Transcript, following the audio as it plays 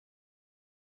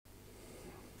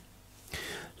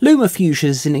LumaFusion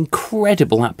is an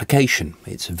incredible application.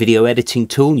 It's a video editing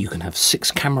tool. You can have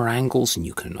 6 camera angles and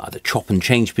you can either chop and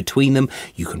change between them,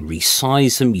 you can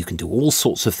resize them, you can do all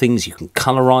sorts of things, you can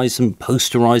colorize them,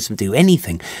 posterize them, do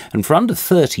anything. And for under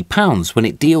 £30, when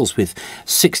it deals with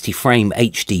 60 frame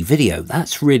HD video,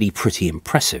 that's really pretty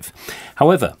impressive.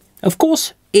 However, of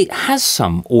course, it has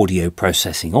some audio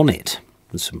processing on it,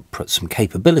 some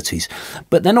capabilities,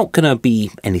 but they're not going to be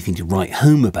anything to write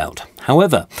home about.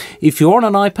 However, if you're on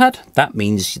an iPad, that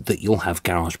means that you'll have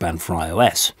GarageBand for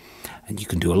iOS, and you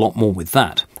can do a lot more with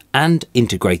that and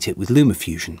integrate it with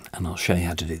LumaFusion, and I'll show you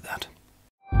how to do that.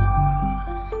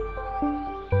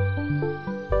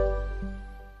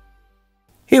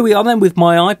 Here we are then with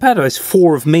my iPad. There's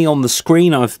 4 of me on the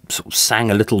screen. I've sort of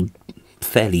sang a little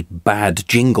fairly bad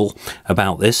jingle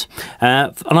about this,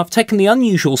 and I've taken the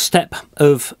unusual step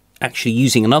of actually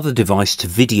using another device to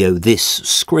video this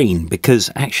screen,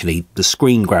 because actually the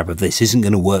screen grab of this isn't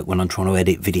going to work when I'm trying to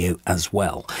edit video as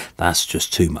well. That's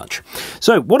just too much.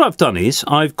 So what I've done is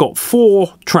I've got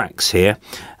 4 tracks here,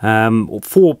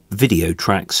 4 video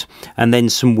tracks, and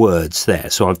then some words there.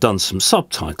 So I've done some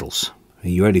subtitles. Are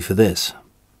you ready for this?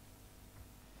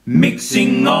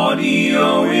 Mixing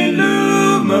audio in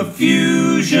LumaFusion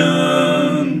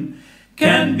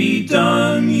can be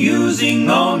done using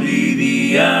only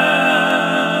the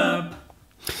app.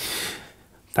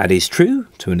 That is true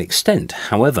to an extent.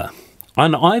 However,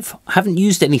 I haven't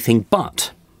used anything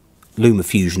but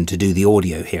LumaFusion to do the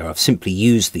audio here. I've simply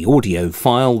used the audio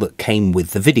file that came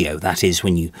with the video. That is,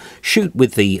 when you shoot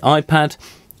with the iPad,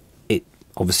 it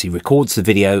obviously records the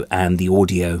video and the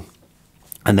audio,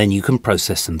 and then you can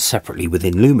process them separately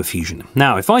within LumaFusion.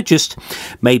 Now, if I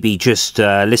maybe just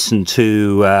listen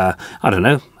to, I don't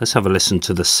know, let's have a listen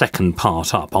to the second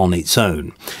part up on its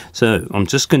own. So I'm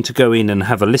just going to go in and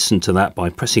have a listen to that by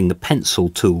pressing the pencil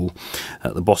tool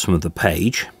at the bottom of the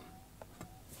page.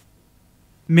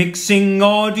 Mixing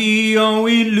audio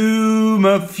in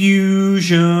LumaFusion.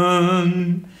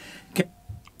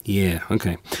 Yeah,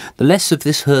 okay. The less of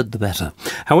this heard, the better.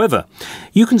 However,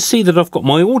 you can see that I've got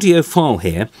my audio file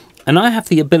here, and I have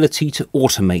the ability to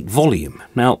automate volume.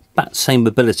 Now, that same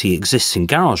ability exists in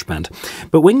GarageBand,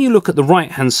 but when you look at the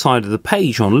right-hand side of the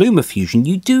page on LumaFusion,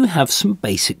 you do have some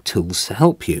basic tools to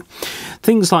help you.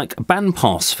 Things like a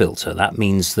bandpass filter. That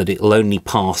means that it'll only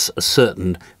pass a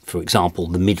certain, for example,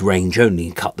 the mid-range only,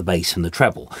 and cut the bass and the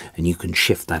treble, and you can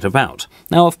shift that about.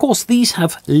 Now, of course, these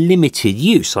have limited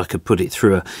use. I could put it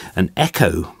through an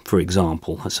echo, for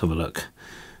example. Let's have a look.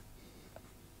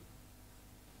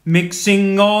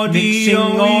 Mixing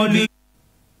audio.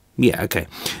 Yeah, okay.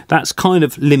 That's kind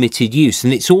of limited use,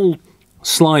 and it's all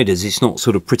sliders. It's not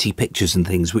sort of pretty pictures and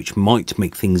things, which might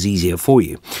make things easier for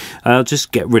you. I'll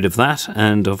just get rid of that,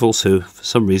 and I've also, for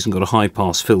some reason, got a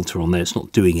high-pass filter on there. It's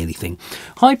not doing anything.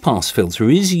 High-pass filter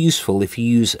is useful if you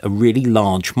use a really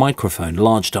large microphone,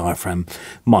 large diaphragm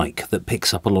mic that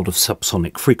picks up a lot of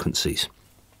subsonic frequencies.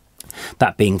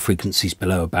 That being frequencies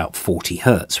below about 40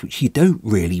 Hertz, which you don't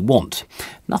really want.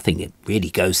 Nothing really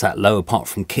goes that low apart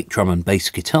from kick drum and bass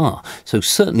guitar, so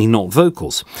certainly not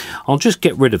vocals. I'll just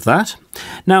get rid of that.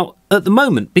 Now, at the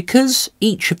moment, because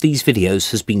each of these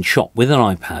videos has been shot with an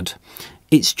iPad,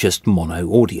 it's just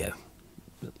mono audio.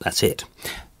 That's it.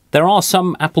 There are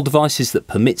some Apple devices that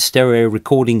permit stereo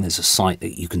recording. There's a site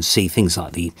that you can see things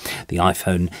like the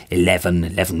iPhone 11,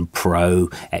 11 Pro,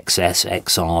 XS,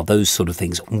 XR, those sort of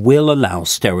things will allow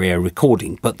stereo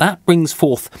recording. But that brings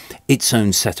forth its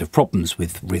own set of problems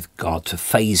with regard to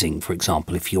phasing. For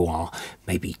example, if you are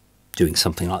maybe doing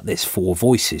something like this, 4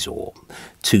 voices or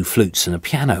 2 flutes and a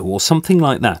piano or something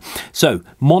like that. So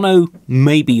mono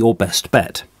may be your best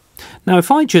bet. Now, if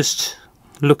I just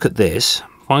look at this,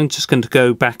 I'm just going to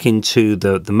go back into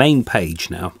the main page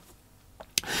now.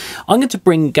 I'm going to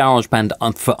bring GarageBand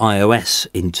for iOS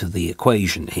into the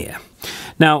equation here.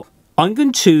 Now, I'm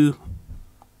going to,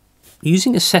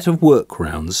 using a set of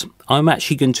workarounds, I'm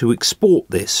actually going to export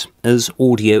this as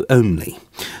audio only.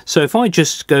 So if I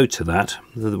just go to that,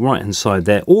 the right-hand side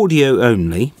there, audio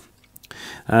only,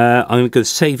 I'm going to go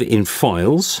save it in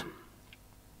files.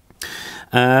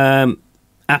 Apple,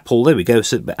 there we go,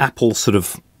 so Apple sort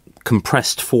of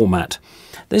compressed format.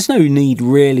 There's no need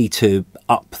really to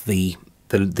up the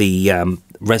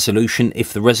resolution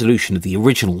if the resolution of the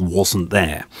original wasn't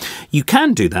there. You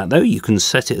can do that though. You can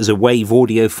set it as a WAV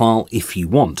audio file if you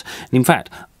want. And in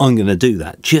fact, I'm going to do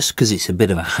that just because it's a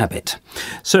bit of a habit.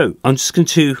 So I'm just going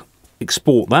to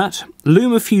export that.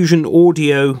 LumaFusion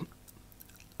audio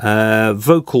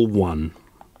vocal 1.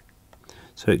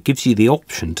 So it gives you the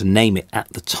option to name it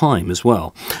at the time as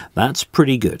well. That's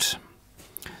pretty good.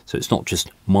 So it's not just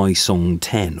my song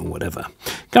 10 or whatever.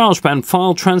 GarageBand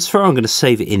file transfer, I'm going to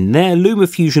save it in there.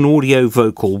 LumaFusion audio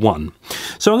vocal 1.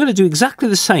 So I'm going to do exactly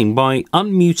the same by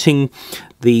unmuting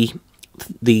the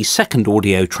second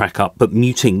audio track up, but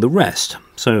muting the rest.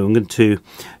 So I'm going to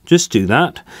just do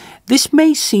that. This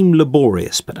may seem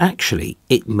laborious, but actually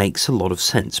it makes a lot of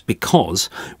sense, because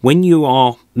when you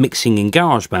are mixing in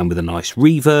GarageBand with a nice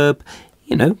reverb,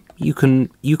 you know, you can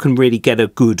really get a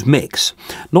good mix.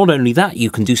 Not only that,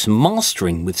 you can do some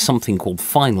mastering with something called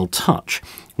Final Touch,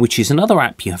 which is another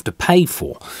app you have to pay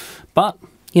for. But,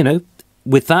 you know,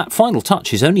 with that, Final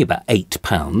Touch is only about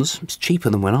 £8. It's cheaper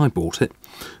than when I bought it.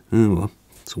 Oh, well,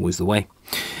 it's always the way.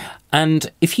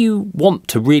 And if you want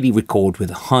to really record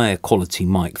with a higher quality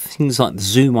mic, things like the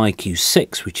Zoom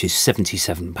IQ6, which is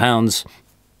 £77,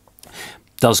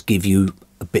 does give you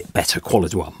a bit better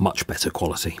quality, well, much better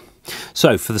quality.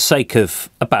 So for the sake of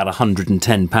about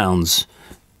 £110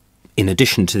 in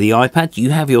addition to the iPad,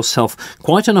 you have yourself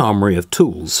quite an armoury of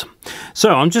tools. So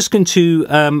I'm just going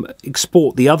to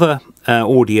export the other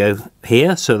audio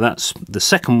here. So that's the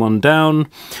second one down.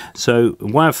 So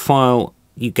WAV file,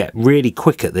 you get really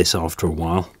quick at this after a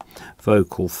while.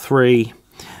 Vocal 3,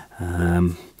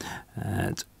 and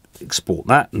export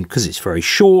that, and because it's very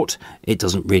short, it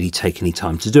doesn't really take any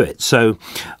time to do it. So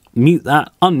mute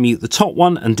that, unmute the top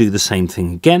one, and do the same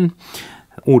thing again.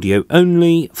 Audio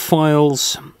only,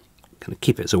 files, going to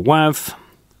keep it as a WAV,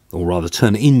 or rather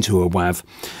turn it into a WAV,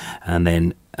 and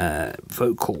then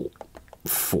vocal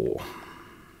 4.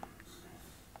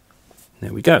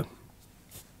 There we go.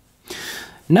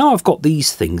 Now I've got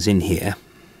these things in here,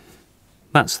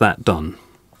 that's that done.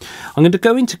 I'm going to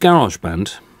go into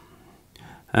GarageBand,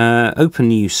 open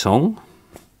new song,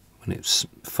 when it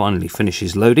finally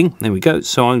finishes loading. There we go.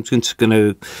 So I'm just going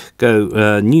to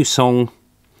go new song,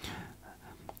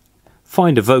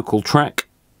 find a vocal track.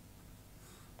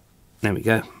 There we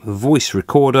go, a voice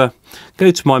recorder.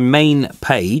 Go to my main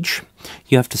page.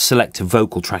 You have to select a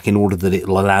vocal track in order that it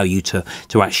will allow you to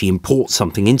actually import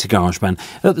something into GarageBand.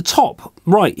 At the top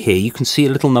right here, you can see a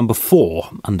little number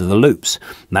 4 under the loops.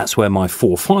 And that's where my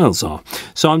 4 files are.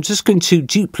 So I'm just going to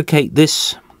duplicate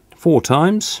this 4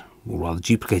 times, or rather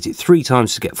duplicate it 3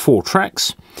 times to get 4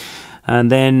 tracks.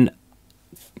 And then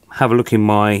have a look in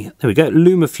my, there we go,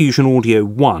 LumaFusion Audio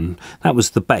 1. That was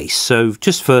the bass. So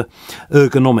just for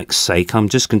ergonomics sake, I'm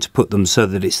just going to put them so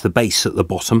that it's the bass at the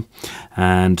bottom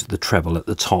and the treble at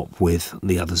the top with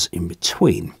the others in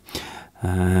between.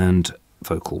 And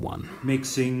vocal 1.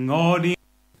 Mixing audio.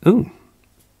 Ooh.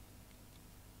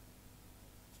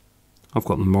 I've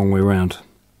got them the wrong way around.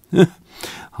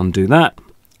 Undo that.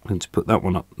 I'm going to put that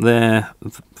one up there.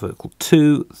 Vocal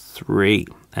 2, 3,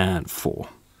 and 4.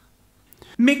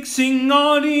 Mixing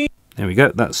audio. There we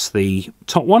go, that's the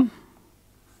top one.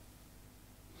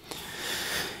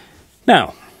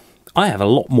 Now, I have a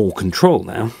lot more control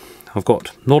now. I've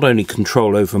got not only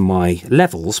control over my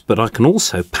levels, but I can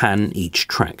also pan each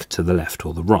track to the left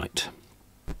or the right.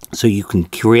 So you can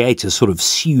create a sort of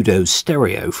pseudo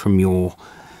stereo from your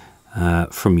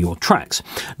tracks.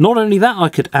 Not only that, I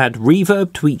could add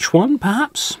reverb to each one,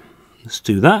 perhaps. Let's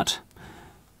do that.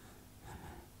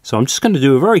 So I'm just going to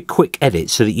do a very quick edit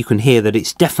so that you can hear that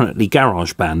it's definitely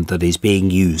GarageBand that is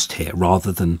being used here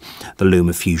rather than the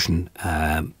LumaFusion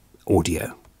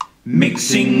audio.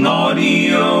 Mixing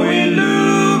audio in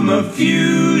LumaFusion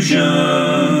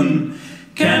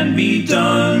can be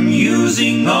done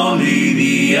using only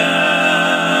the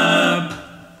app.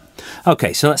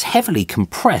 Okay, so that's heavily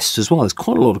compressed as well. There's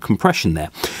quite a lot of compression there.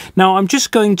 Now I'm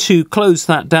just going to close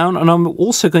that down, and I'm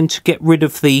also going to get rid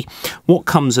of what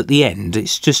comes at the end.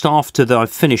 It's just after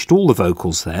I've finished all the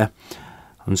vocals there.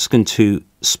 I'm just going to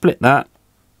split that.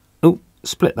 Oh,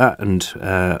 split that and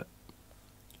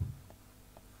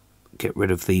get rid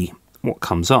of what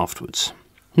comes afterwards.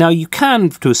 Now you can,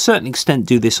 to a certain extent,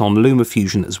 do this on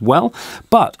LumaFusion as well,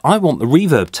 but I want the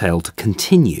reverb tail to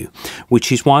continue,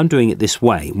 which is why I'm doing it this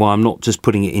way, why I'm not just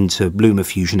putting it into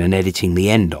LumaFusion and editing the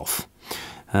end off.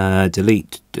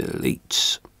 Delete,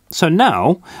 delete. So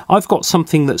now I've got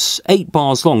something that's 8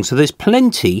 bars long, so there's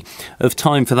plenty of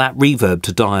time for that reverb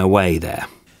to die away there.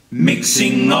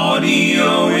 Mixing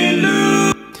audio in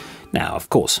Now, of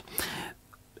course,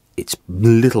 it's a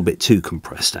little bit too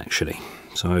compressed, actually.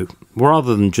 So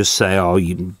rather than just say, oh,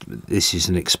 this is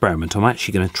an experiment, I'm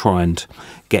actually going to try and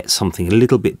get something a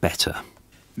little bit better.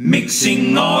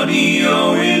 Mixing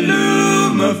audio in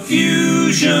LumaFusion.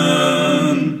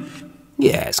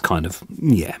 Yeah, it's kind of,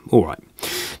 yeah, all right.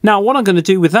 Now, what I'm going to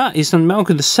do with that is I'm now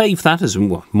going to save that as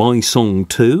my song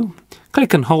 2.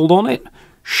 Click and hold on it.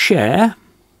 Share.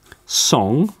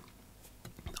 Song.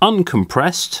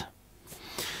 Uncompressed.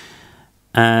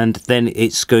 and then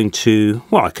it's going to,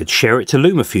 well, I could share it to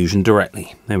LumaFusion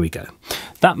directly. There we go.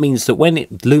 That means that when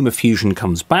LumaFusion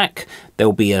comes back,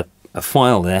 there'll be a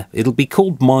file there. It'll be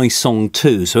called My Song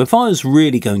 2. So if I was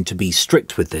really going to be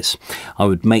strict with this, I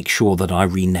would make sure that I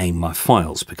rename my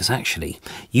files, because actually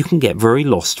you can get very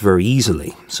lost very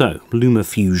easily. So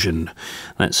LumaFusion,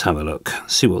 let's have a look,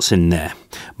 see what's in there.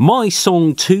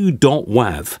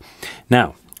 mysong2.wav.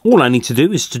 Now, all I need to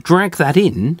do is to drag that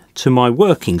in to my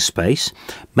working space,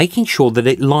 making sure that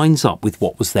it lines up with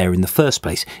what was there in the first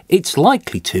place. It's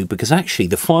likely to, because actually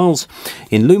the files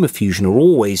in LumaFusion are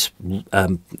always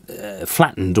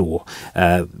flattened or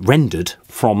rendered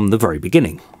from the very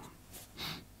beginning.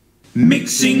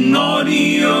 Mixing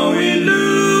audio in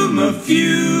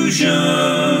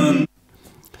LumaFusion.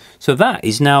 So that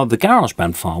is now the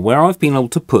GarageBand file where I've been able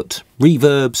to put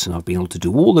reverbs and I've been able to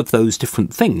do all of those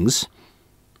different things.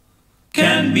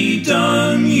 Can be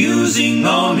done using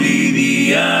only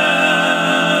the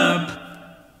app.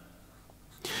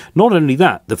 Not only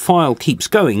that, the file keeps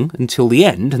going until the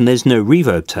end and there's no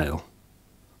reverb tail.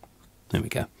 There we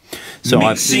go. So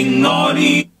Mixing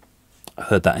audio. I've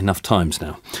heard that enough times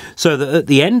now. So that at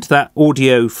the end, that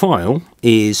audio file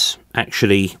is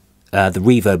actually, the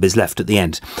reverb is left at the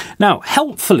end. Now,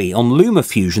 helpfully on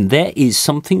LumaFusion, there is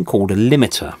something called a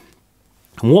limiter.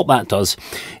 And what that does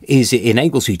is it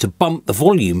enables you to bump the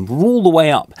volume all the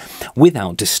way up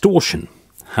without distortion.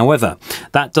 However,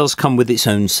 that does come with its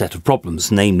own set of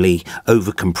problems, namely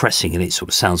over-compressing, and it sort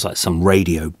of sounds like some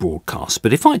radio broadcast.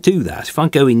 But if I do that, if I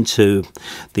go into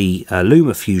the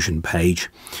LumaFusion page,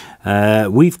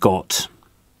 we've got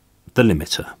the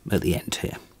limiter at the end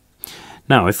here.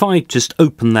 Now, if I just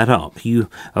open that up, you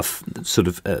are sort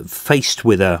of faced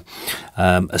with a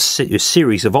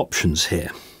series of options here.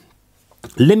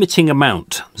 Limiting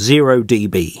amount, 0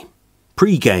 dB.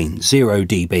 Pre-gain, 0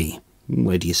 dB.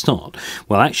 Where do you start?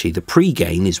 Well, actually, the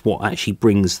pre-gain is what actually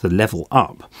brings the level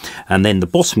up. And then the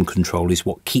bottom control is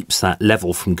what keeps that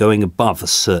level from going above a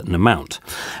certain amount.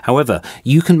 However,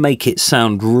 you can make it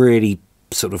sound really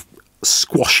sort of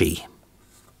squashy.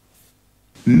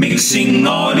 Mixing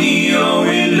audio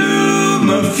in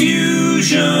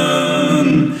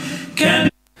LumaFusion.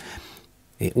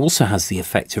 It also has the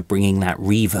effect of bringing that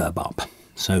reverb up.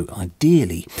 So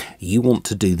ideally, you want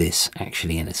to do this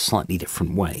actually in a slightly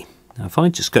different way. Now, if I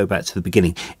just go back to the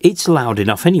beginning, it's loud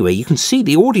enough anyway. You can see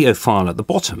the audio file at the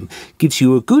bottom gives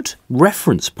you a good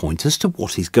reference point as to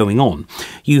what is going on.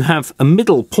 You have a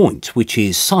middle point, which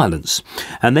is silence.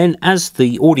 And then as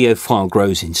the audio file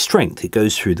grows in strength, it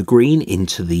goes through the green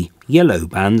into the yellow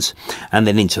bands and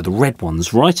then into the red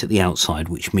ones right at the outside,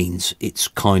 which means it's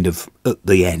kind of at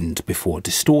the end before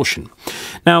distortion.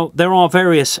 Now, there are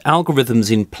various algorithms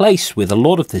in place with a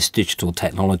lot of this digital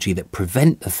technology that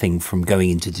prevent the thing from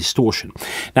going into distortion.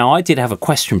 Now, I did have a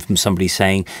question from somebody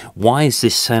saying, why is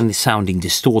this sounding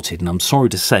distorted? And I'm sorry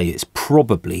to say it's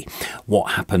probably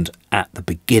what happened at the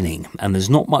beginning, and there's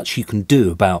not much you can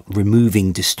do about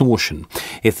removing distortion.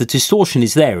 If the distortion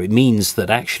is there, it means that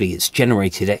actually it's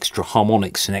generated extra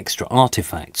harmonics and extra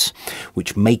artifacts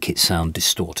which make it sound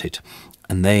distorted,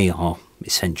 and they are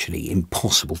essentially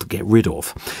impossible to get rid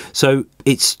of. So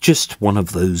it's just one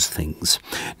of those things.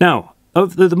 Now,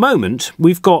 at the moment,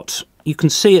 we've got, you can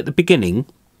see at the beginning,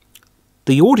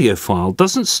 the audio file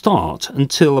doesn't start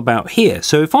until about here.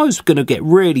 So if I was going to get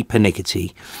really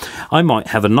pernickety, I might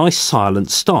have a nice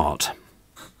silent start.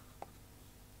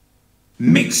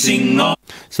 Mixing up.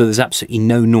 So there's absolutely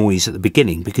no noise at the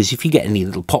beginning, because if you get any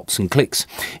little pops and clicks,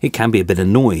 it can be a bit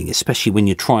annoying, especially when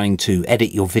you're trying to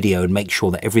edit your video and make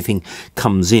sure that everything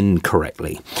comes in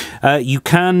correctly. You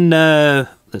can,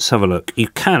 let's have a look, you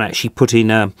can actually put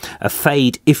in a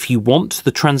fade if you want.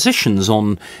 The transitions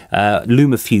on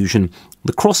LumaFusion,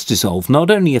 the cross dissolve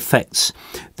not only affects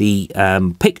the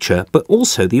picture, but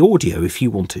also the audio if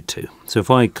you wanted to. So if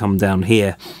I come down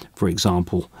here, for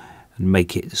example, and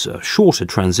make it a shorter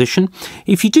transition.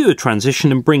 If you do a transition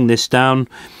and bring this down,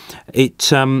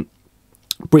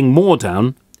 bring more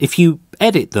down. If you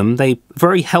edit them, they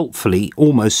very helpfully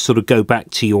almost sort of go back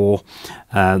to your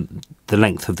the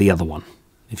length of the other one,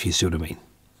 if you see what I mean.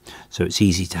 So it's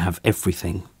easy to have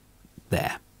everything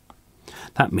there.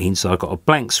 That means I've got a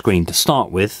blank screen to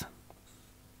start with.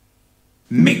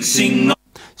 Mixing.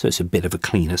 So it's a bit of a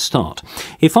cleaner start.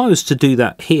 If I was to do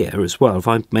that here as well, if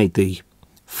I made the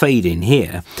fade in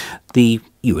here,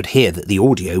 you would hear that the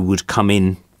audio would come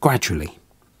in gradually.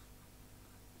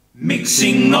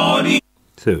 Mixing audio.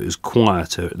 So it was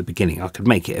quieter at the beginning. I could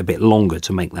make it a bit longer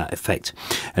to make that effect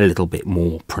a little bit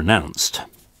more pronounced.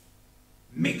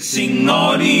 Mixing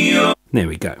audio. There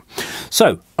we go.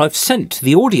 So I've sent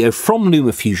the audio from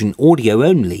LumaFusion audio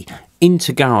only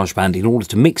into GarageBand in order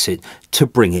to mix it to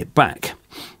bring it back.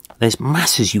 There's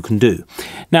masses you can do.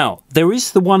 Now, there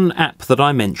is the one app that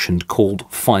I mentioned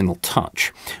called Final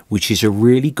Touch, which is a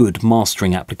really good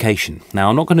mastering application. Now,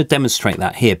 I'm not going to demonstrate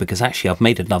that here because actually I've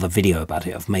made another video about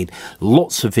it. I've made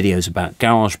lots of videos about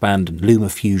GarageBand and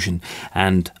LumaFusion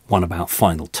and one about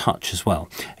Final Touch as well.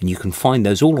 And you can find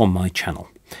those all on my channel.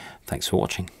 Thanks for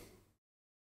watching.